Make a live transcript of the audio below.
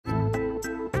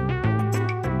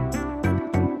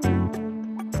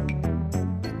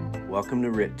Welcome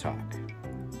to RIT Talk.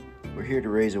 We're here to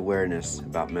raise awareness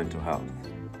about mental health.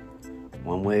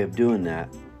 One way of doing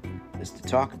that is to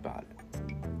talk about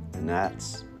it, and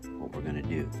that's what we're going to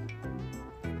do.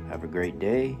 Have a great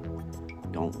day,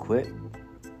 don't quit,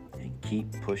 and keep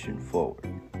pushing forward.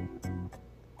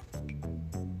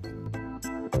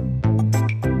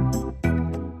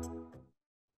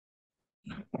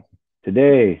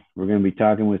 Today, we're going to be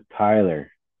talking with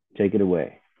Tyler. Take it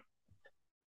away.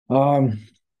 Um,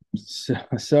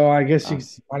 so I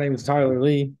guess my name is Tyler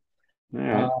Lee. All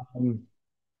right. Um,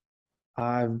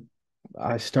 I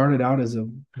I started out as a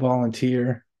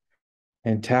volunteer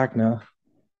in TACNA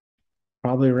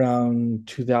probably around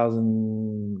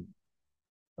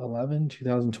 2011,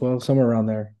 2012, somewhere around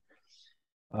there.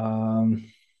 Um,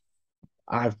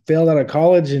 I failed out of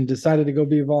college and decided to go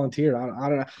be a volunteer. I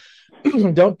don't know.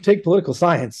 Don't take political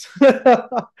science. I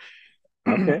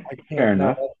Okay. Fair can't.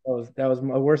 No, enough. that was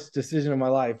my worst decision of my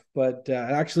life. But it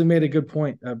actually made a good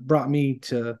point. Brought me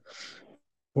to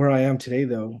where I am today,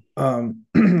 though.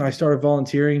 I started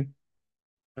volunteering.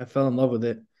 I fell in love with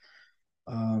it,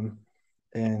 um,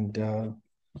 and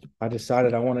I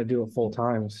decided I want to do it full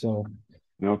time. So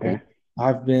uh, Okay.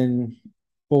 I've been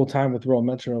full time with Rural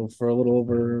Metro for a little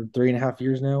over 3.5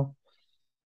 years now.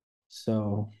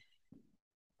 So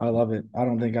I love it. I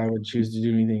don't think I would choose to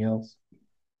do anything else.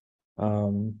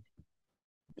 Um,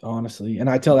 honestly. And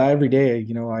I tell that every day, I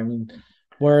mean,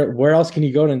 where else can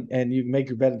you go and you make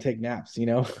your bed and take naps, Who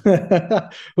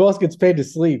else gets paid to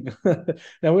sleep?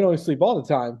 Now we don't sleep all the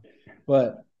time,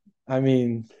 but I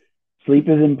mean, Sleep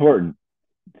is important.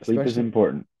 Sleep is especially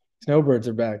important. snowbirds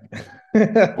are back.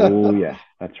 Oh, yes.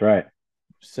 That's right.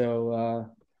 So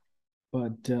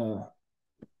but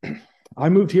I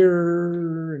moved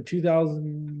here in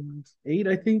 2008,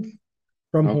 I think,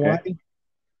 from Okay. Hawaii.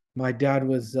 My dad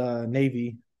was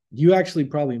Navy. You actually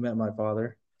probably met my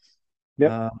father.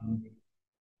 Yep. Um,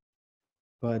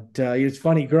 But it's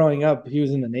funny growing up, he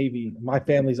was in the Navy. My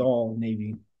family's all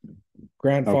Navy.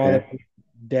 Grandfather, Okay.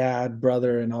 dad,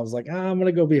 brother, and I was like, I'm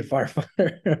gonna go be a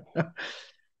firefighter.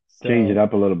 Change it So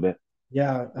up a little bit.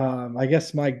 yeah, I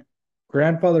guess my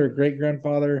grandfather or great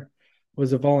grandfather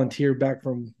was a volunteer back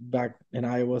in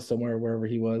Iowa somewhere, wherever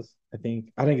he was. I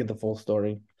didn't get the full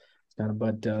story,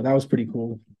 but that was pretty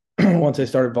cool. Once I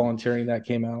started volunteering, that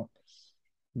came out.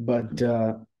 But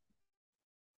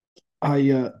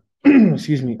I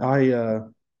excuse me, I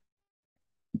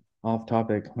off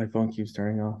topic. My phone keeps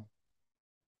turning off.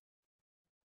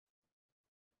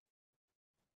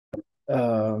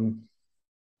 Um,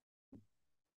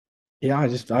 yeah,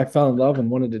 I fell in love and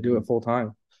wanted to do it full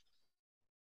time.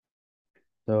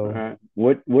 All So right.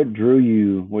 What drew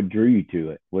you to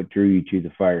it? What drew you to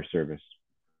the fire service?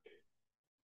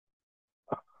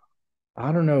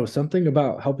 I don't know, something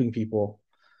about helping people.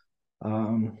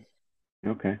 Um,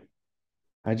 Okay.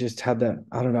 I just had that,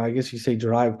 I don't know, I guess you say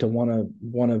drive to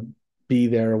wanna be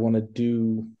there, want to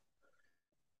do.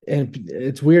 And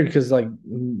it's weird because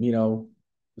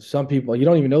some people you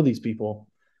don't even know these people.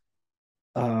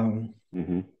 Um,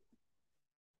 Mm-hmm.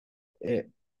 it,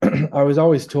 I was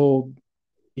always told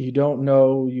you don't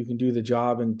know you can do the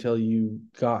job until you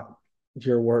got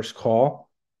your worst call.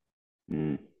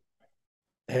 Mm.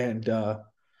 And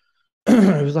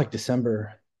it was like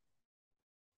December.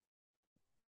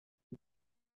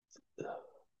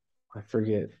 I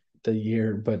forget the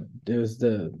year, but it was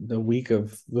the week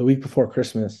before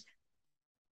Christmas.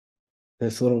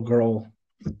 This little girl,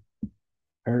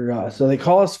 so they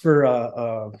call us for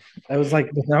I was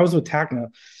like I was with Tacna,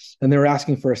 and they were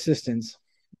asking for assistance,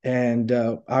 and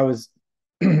I was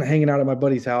hanging out at my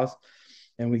buddy's house,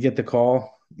 and we get the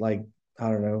call like I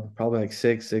don't know, probably like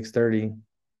 6:30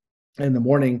 in the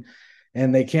morning,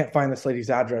 and they can't find this lady's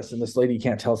address, and this lady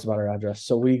can't tell us about her address.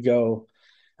 So we go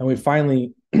and we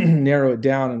finally narrow it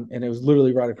down, and it was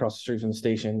literally right across the street from the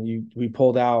station. We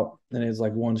pulled out, and it's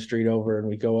like one street over, and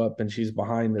we go up, and she's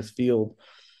behind this field,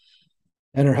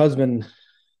 and her husband.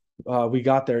 We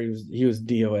got there. He was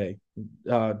DOA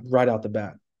right out the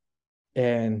bat,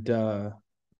 and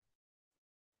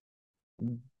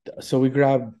so we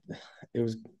grabbed. It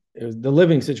was the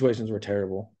living situations were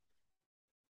terrible,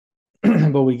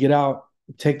 but we get out,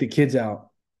 take the kids out,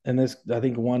 and this I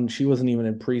think one she wasn't even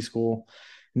in preschool,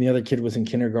 and the other kid was in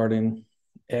kindergarten,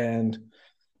 and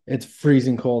it's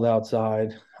freezing cold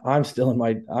outside. I'm still in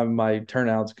my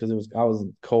turnouts because I was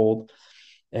cold,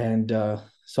 and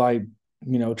so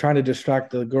trying to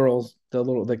distract the girls, the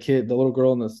little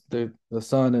girl and the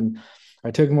son, and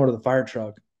I took them over to the fire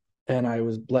truck, and I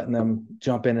was letting them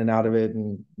jump in and out of it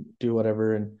and do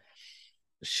whatever, and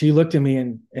she looked at me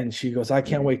and she goes, I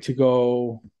can't wait to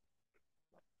go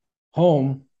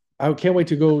home. I can't wait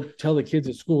to go tell the kids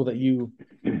at school that you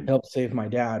helped save my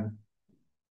dad.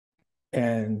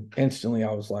 And instantly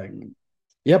I was like,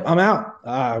 yep, I'm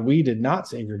out. We did not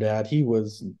save your dad. He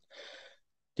was,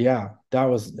 yeah, that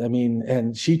was, I mean,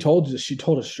 and she told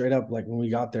us straight up, like when we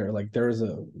got there, like there was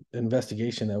a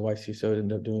investigation that YCSO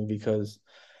ended up doing because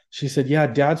she said, yeah,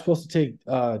 dad's supposed to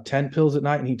take 10 pills at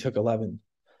night and he took 11.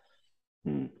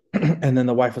 Hmm. And then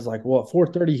the wife was like, well, at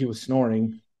 4:30 he was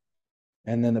snoring.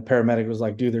 And then the paramedic was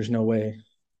like, dude, there's no way.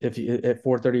 If he, at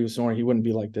 4:30 he was snoring, he wouldn't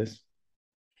be like this.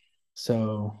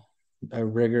 So a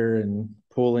rigor and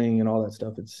pulling and all that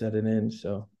stuff had set it in.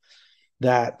 So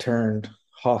that turned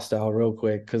hostile real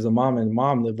quick because the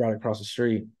mom lived right across the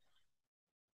street.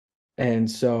 And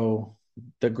so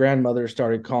the grandmother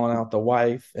started calling out the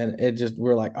wife, and it just,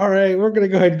 we're like, all right, we're gonna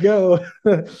go ahead and go.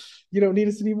 You don't need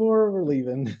us anymore. We're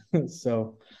leaving.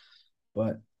 So,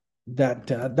 but that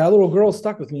little girl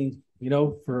stuck with me,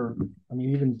 for, I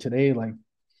mean, even today, like,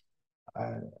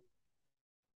 I,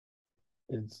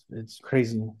 it's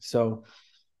crazy. So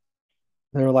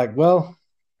they were like, well,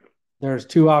 there's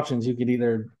two options. You could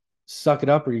either suck it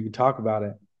up or you could talk about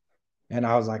it. And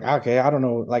I was like, okay, I don't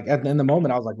know. Like in the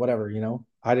moment, I was like, whatever,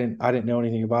 I didn't know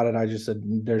anything about it. I just said,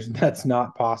 that's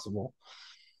not possible.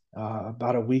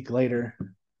 About a week later,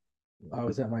 I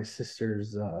was at my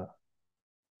sister's uh,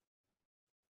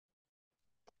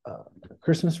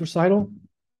 Christmas recital,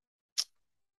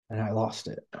 and I lost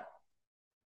it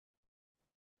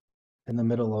in the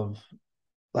middle of,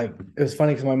 like, it was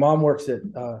funny because my mom works at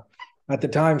the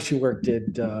time she worked at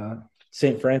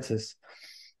St. Francis.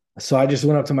 So I just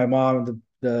went up to my mom.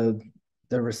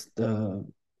 There was the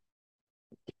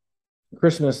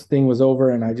Christmas thing was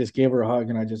over, and I just gave her a hug,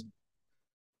 and I just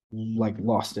like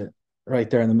lost it right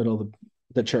there in the middle of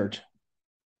the church.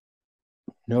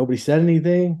 Nobody said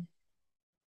anything.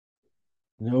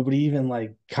 Nobody even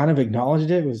like kind of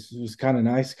acknowledged it. It was kind of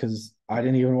nice because I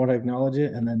didn't even want to acknowledge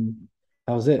it. And then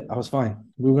that was it. I was fine.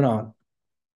 Moving on.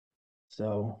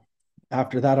 So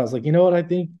after that, I was like, you know what? I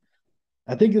think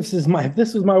if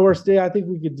this was my worst day, I think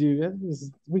we could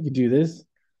do this.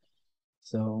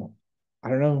 So I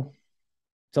don't know.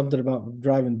 Something about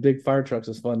driving big fire trucks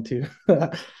is fun too.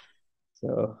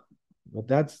 So, but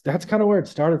that's kind of where it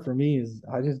started for me. Is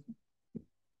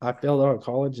I failed out of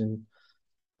college and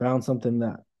found something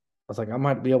that I was like, I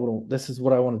might be able to. This is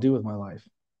what I want to do with my life,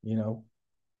 you know.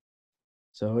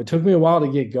 So it took me a while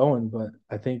to get going, but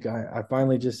I think I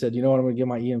finally just said, you know what, I'm going to get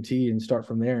my EMT and start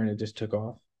from there, and it just took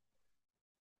off.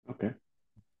 Okay.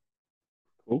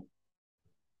 Cool.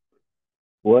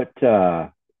 What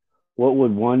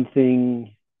would one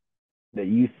thing that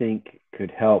you think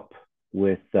could help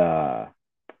with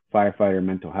firefighter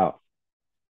mental health?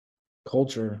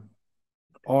 Culture,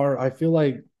 or I feel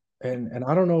like, and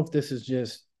I don't know if this is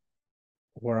just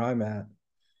where I'm at,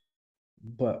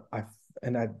 but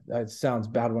and it sounds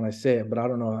bad when I say it, but I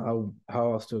don't know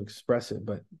how else to express it.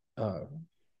 But uh,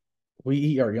 we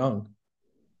eat our young.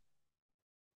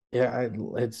 Yeah,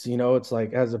 it's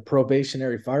like as a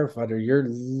probationary firefighter, you're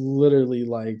literally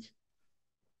like,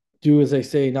 do as I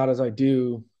say, not as I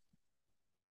do.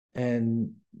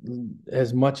 And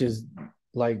as much as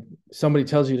like somebody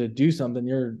tells you to do something,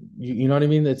 you know what I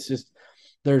mean? It's just,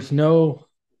 there's no,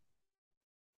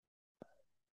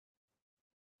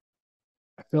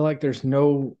 I feel like there's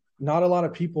no, not a lot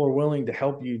of people are willing to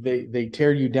help you. They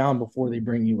tear you down before they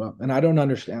bring you up. And I don't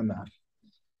understand that.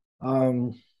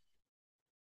 I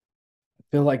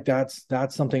feel like that's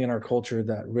something in our culture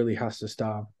that really has to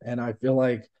stop. And I feel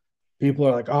like people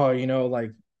are like, oh,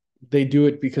 like they do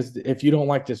it because if you don't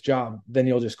like this job, then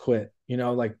you'll just quit,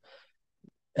 like,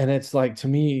 and it's like, to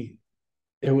me,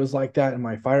 it was like that in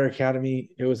my fire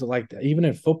academy. It was like that even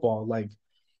in football, like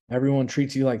everyone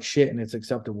treats you like shit and it's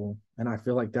acceptable. And I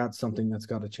feel like that's something that's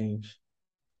got to change.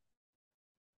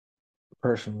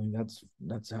 Personally,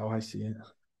 that's how I see it.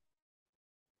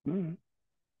 Mm,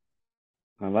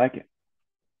 I like it.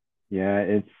 Yeah,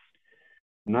 it's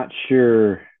I'm not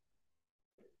sure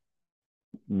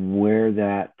where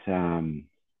that I'm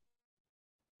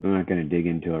not going to dig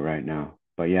into it right now.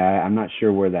 But yeah, I'm not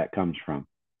sure where that comes from.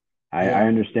 I Yeah.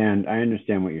 understand. I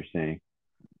understand what you're saying.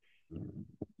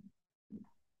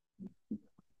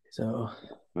 So,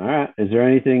 All right. Is there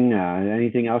anything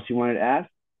else you wanted to add?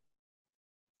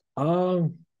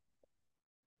 um,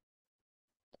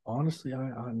 honestly,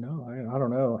 I know. I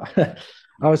don't know.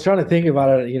 I was trying to think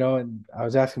about it, and I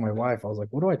was asking my wife, I was like,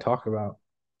 what do I talk about?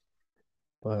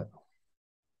 But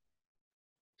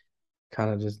kind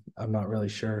of just, I'm not really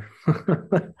sure. All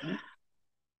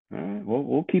right. Well,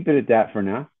 we'll keep it at that for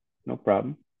now. No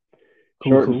problem.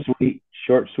 Cool, Short and cool. sweet.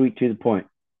 Short, sweet to the point.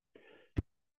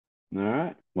 All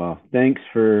right. Well, thanks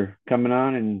for coming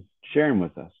on and sharing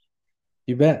with us.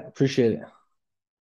 You bet. Appreciate it.